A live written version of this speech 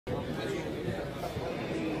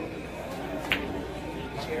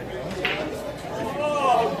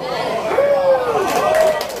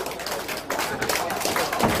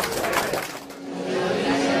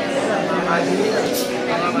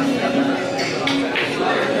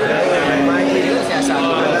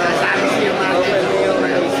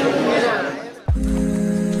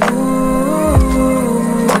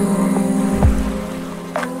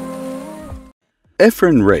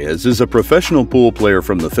Efren Reyes is a professional pool player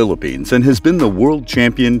from the Philippines and has been the world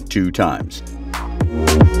champion 2 times.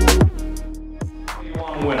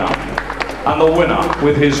 Winner, and the winner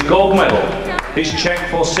with his gold medal, his check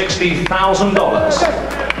for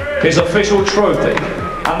 $60,000, his official trophy,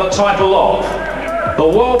 and the title of the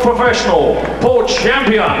World Professional Pool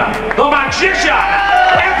Champion, the Magician,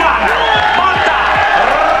 Efren Bata Reyes!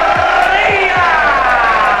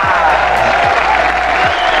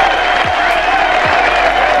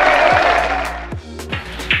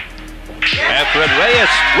 Efren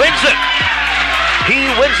Reyes wins it. He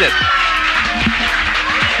wins it.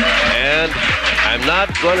 And I'm not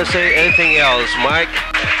going to say anything else, Mike.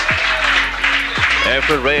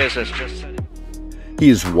 Efren Reyes has just said it. He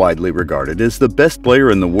is widely regarded as the best player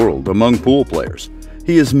in the world among pool players.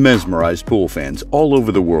 He has mesmerized pool fans all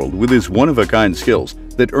over the world with his one-of-a-kind skills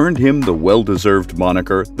that earned him the well-deserved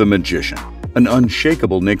moniker, the Magician, an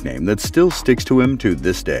unshakable nickname that still sticks to him to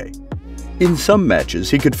this day. In some matches,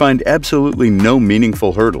 he could find absolutely no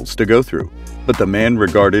meaningful hurdles to go through, but the man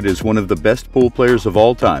regarded as one of the best pool players of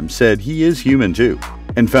all time said he is human too,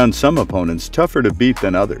 and found some opponents tougher to beat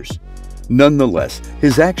than others. Nonetheless,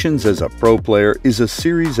 his actions as a pro player is a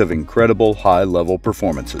series of incredible high-level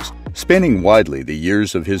performances, spanning widely the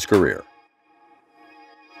years of his career.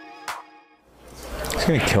 He's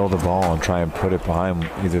going to kill the ball and try and put it behind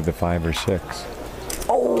either the 5 or 6.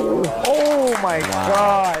 Oh my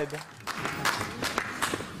God.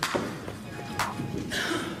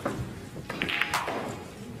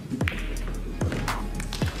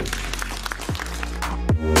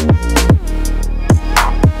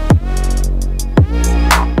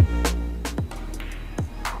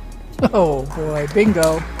 Oh boy,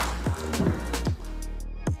 bingo.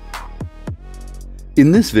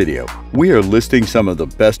 In this video, we are listing some of the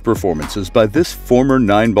best performances by this former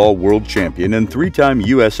 9-ball world champion and 3-time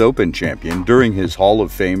US Open champion during his Hall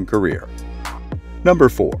of Fame career. Number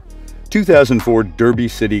 4. 2004 Derby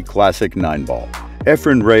City Classic 9-ball.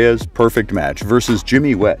 Efren Reyes perfect match versus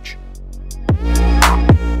Jimmy Wedge.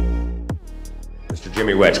 Mr.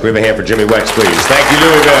 Jimmy Wedge. Can we have a hand for Jimmy Wedge, please? Thank you,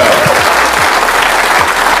 Louisville.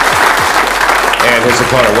 And his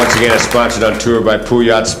opponent, once again, is sponsored on tour by Pool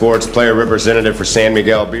Yacht Sports, player representative for San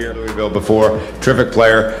Miguel Beer, Louisville before, terrific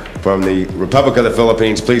player from the Republic of the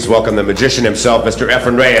Philippines. Please welcome the magician himself, Mr.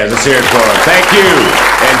 Efren Reyes. Let's hear it for him. Thank you.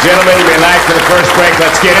 And gentlemen, you may lag for the first break.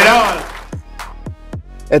 Let's get it on.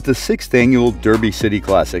 At the 6th annual Derby City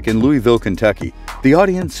Classic in Louisville, Kentucky, the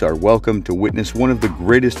audience are welcome to witness one of the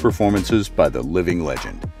greatest performances by the living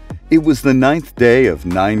legend. It was the 9th day of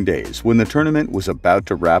 9 days when the tournament was about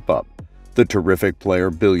to wrap up. The terrific player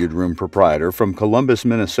billiard room proprietor from Columbus,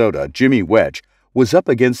 Minnesota, Jimmy Wedge, was up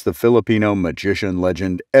against the Filipino magician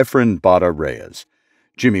legend Efren Bata Reyes.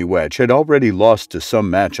 Jimmy Wedge had already lost to some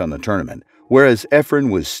match on the tournament, whereas Efren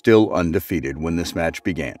was still undefeated when this match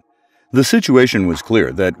began. The situation was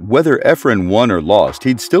clear that whether Efren won or lost,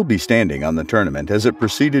 he'd still be standing on the tournament as it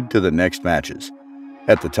proceeded to the next matches.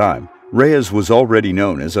 At the time, Reyes was already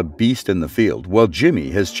known as a beast in the field, while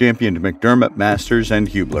Jimmy has championed McDermott Masters and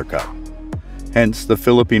Hubler Cup. Hence, the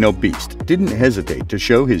Filipino beast didn't hesitate to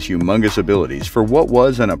show his humongous abilities for what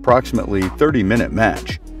was an approximately 30-minute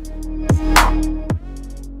match.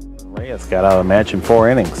 Reyes got out of the match in 4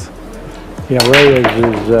 innings. Yeah, Reyes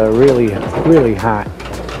is really hot.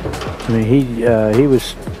 I mean, he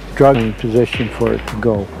was struggling in position for it to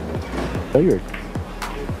go.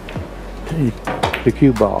 The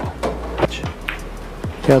cue ball.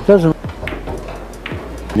 Yeah, it doesn't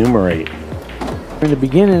Numerate. in the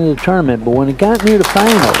beginning of the tournament, but when it got near the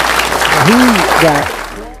final,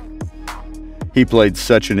 He played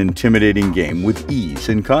such an intimidating game with ease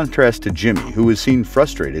in contrast to Jimmy, who was seen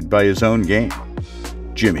frustrated by his own game.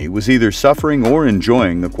 Jimmy was either suffering or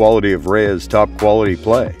enjoying the quality of Reyes' top-quality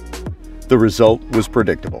play. The result was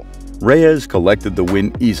predictable. Reyes collected the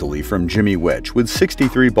win easily from Jimmy Wedge with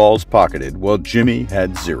 63 balls pocketed, while Jimmy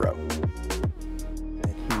had 0.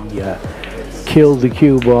 He killed the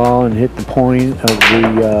cue ball and hit the point of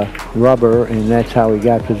the rubber, and that's how he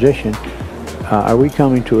got position. Are we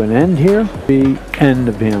coming to an end here? The end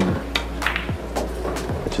of him.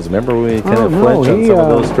 Which is, remember when he kind of flinched on some of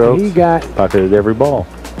those strokes? He got pocketed every ball.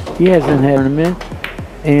 He hasn't had a tournament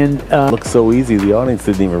And Looks so easy, the audience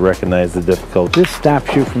didn't even recognize the difficulty. this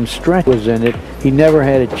stops you from strength was in it. He never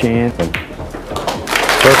had a chance.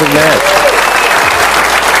 Perfect match.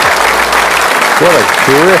 What a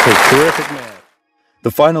terrific match.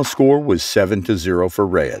 The final score was 7-0 for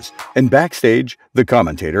Reyes, and backstage, the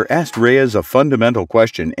commentator asked Reyes a fundamental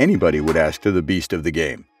question anybody would ask to the beast of the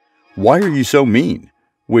game. "Why are you so mean?"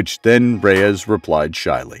 Which then Reyes replied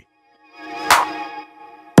shyly.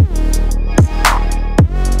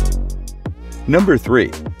 Number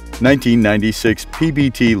 3, 1996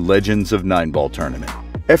 PBT Legends of 9-Ball Tournament,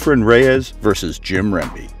 Efren Reyes versus Jim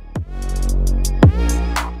Rempe.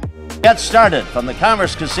 Get started from the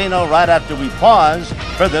Commerce Casino right after we pause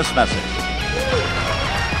for this message.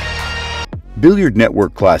 Billiard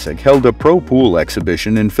Network Classic held a pro pool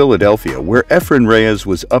exhibition in Philadelphia where Efren Reyes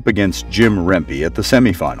was up against Jim Rempe at the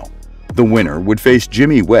semifinal. The winner would face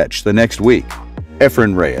Jimmy Wetch the next week.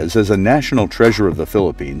 Efren Reyes, as a national treasure of the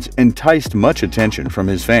Philippines, enticed much attention from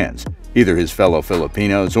his fans, either his fellow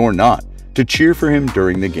Filipinos or not, to cheer for him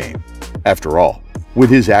during the game. After all,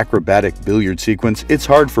 with his acrobatic billiard sequence, it's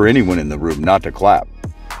hard for anyone in the room not to clap.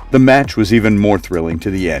 The match was even more thrilling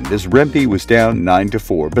to the end as Rempe was down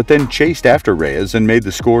 9-4, but then chased after Reyes and made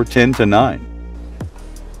the score 10-9.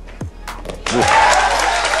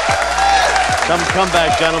 Some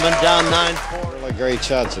comeback, gentlemen, down 9-4. Really great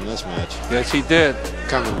shots in this match. Yes, he did.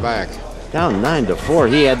 Coming back. Down 9-4.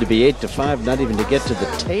 He had to be 8-5, not even to get to the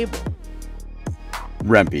table.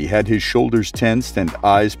 Rempe had his shoulders tensed and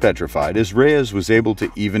eyes petrified as Reyes was able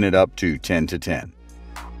to even it up to 10-10.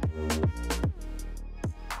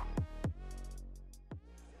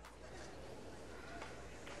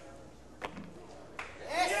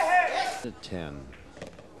 To 10.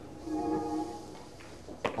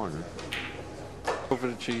 Corner. Over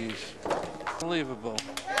the cheese. Unbelievable.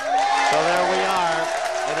 So there we are.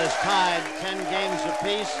 It is tied 10 games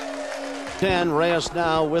apiece. 10. Reyes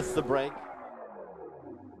now with the break.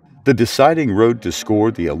 The deciding road to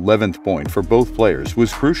score the 11th point for both players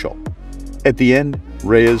was crucial. At the end,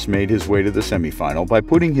 Reyes made his way to the semifinal by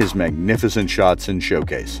putting his magnificent shots in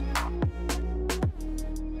showcase.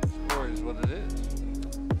 Score is what it is.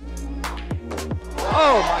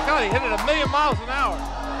 Oh my God, he hit it 1,000,000 miles an hour.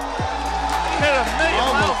 He hit it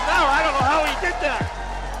 1,000,000 miles an hour. I don't know how he did that.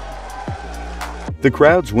 The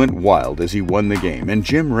crowds went wild as he won the game, and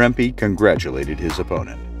Jim Rempe congratulated his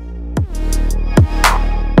opponent.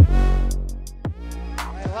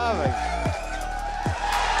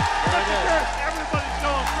 Everybody's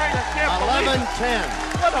going crazy. I can't believe it. 11-10.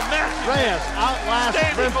 What a match. Reyes outlasts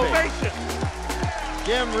Standing Rempe. ovation.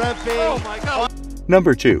 Jim Rempe. Oh my God.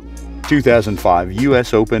 Number 2, 2005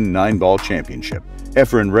 U.S. Open 9-Ball Championship,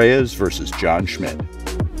 Efren Reyes versus John Schmidt.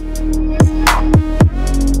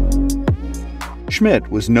 Schmidt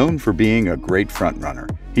was known for being a great frontrunner.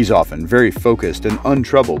 He's often very focused and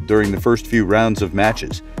untroubled during the first few rounds of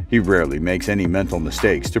matches. He rarely makes any mental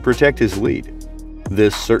mistakes to protect his lead.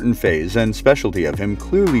 This certain phase and specialty of him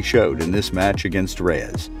clearly showed in this match against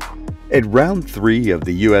Reyes. At round 3 of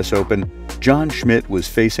the U.S. Open, John Schmidt was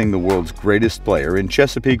facing the world's greatest player in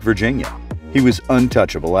Chesapeake, Virginia. He was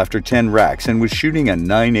untouchable after 10 racks and was shooting a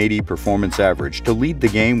 .980 performance average to lead the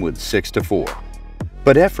game with 6-4.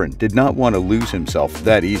 But Efren did not want to lose himself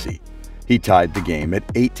that easy. He tied the game at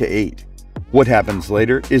 8-8. What happens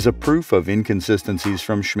later is a proof of inconsistencies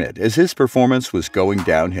from Schmidt as his performance was going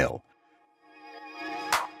downhill.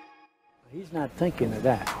 He's not thinking of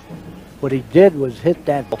that. What he did was hit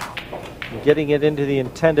that. Getting it into the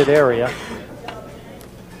intended area.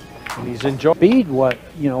 And he's enjoying Speed, what,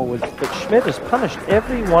 you know, was but Schmidt has punished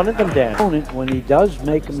every one of them down. opponent when he does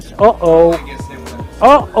make him. Uh-oh.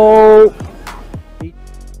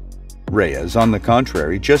 Reyes, on the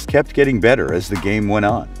contrary, just kept getting better as the game went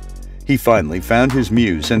on. He finally found his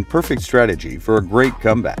muse and perfect strategy for a great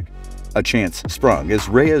comeback. A chance sprung as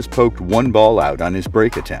Reyes poked one ball out on his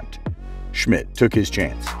break attempt. Schmidt took his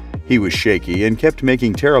chance. He was shaky and kept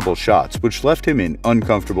making terrible shots, which left him in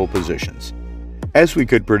uncomfortable positions. As we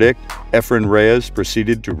could predict, Efren Reyes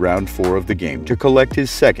proceeded to round 4 of the game to collect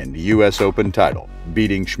his second U.S. Open title,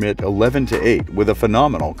 beating Schmidt 11-8 with a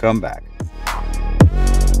phenomenal comeback.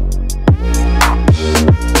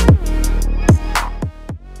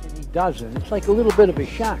 And he doesn't. It's like a little bit of a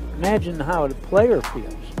shock. Imagine how the player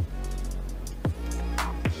feels.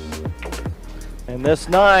 And this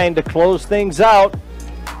 9 to close things out.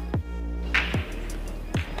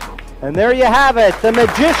 And there you have it. The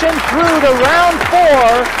Magician through to round 4,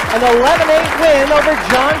 an 11-8 win over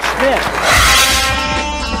John Schmidt.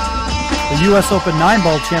 The U.S. Open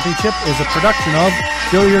 9-Ball Championship is a production of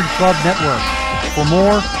Billiard Club Network. For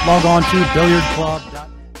more, log on to billiardclub.net.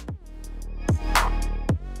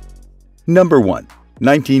 Number 1.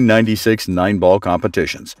 1996 9-ball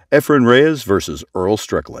competitions, Efren Reyes versus Earl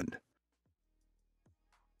Strickland.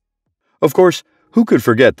 Of course, who could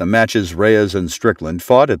forget the matches Reyes and Strickland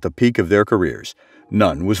fought at the peak of their careers?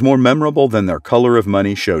 None was more memorable than their Color of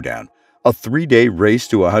Money showdown, a 3-day race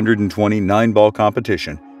to 120 9-ball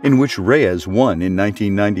competition in which Reyes won in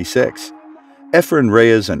 1996. Efren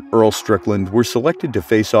Reyes and Earl Strickland were selected to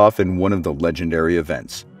face off in one of the legendary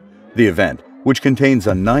events. The event, which contains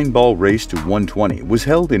a 9-ball race to 120, was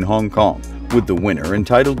held in Hong Kong, with the winner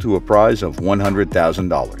entitled to a prize of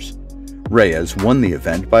 $100,000. Reyes won the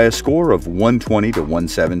event by a score of 120 to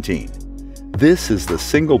 117. This is the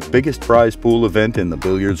single biggest prize pool event in the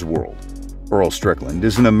billiards world. Earl Strickland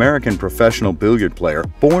is an American professional billiard player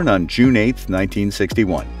born on June 8,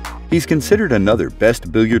 1961. He's considered another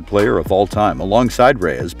best billiard player of all time alongside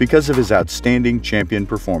Reyes because of his outstanding champion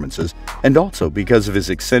performances and also because of his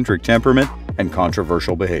eccentric temperament and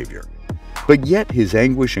controversial behavior. But yet his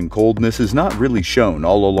anguish and coldness is not really shown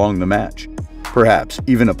all along the match. Perhaps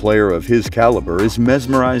even a player of his caliber is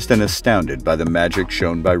mesmerized and astounded by the magic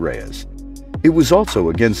shown by Reyes. It was also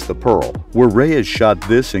against the Pearl, where Reyes shot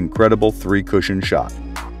this incredible 3-cushion shot.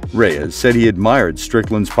 Reyes said he admired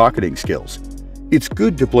Strickland's pocketing skills. "It's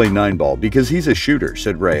good to play 9-ball because he's a shooter,"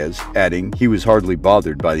 said Reyes, adding he was hardly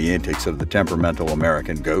bothered by the antics of the temperamental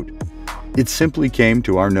American goat. "It simply came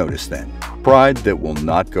to our notice then. Pride that will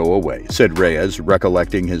not go away," said Reyes,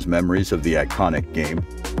 recollecting his memories of the iconic game.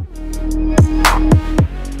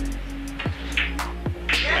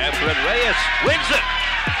 Efren Reyes wins it.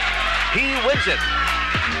 He wins it.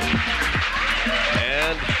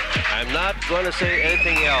 And I'm not going to say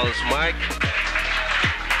anything else, Mike.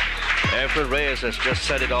 Efren Reyes has just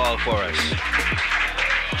said it all for us.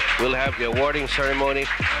 We'll have the awarding ceremony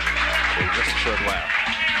in just a short while.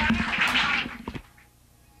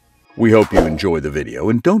 We hope you enjoy the video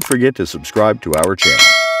and don't forget to subscribe to our channel.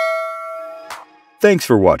 Thanks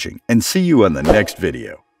for watching and see you on the next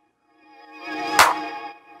video.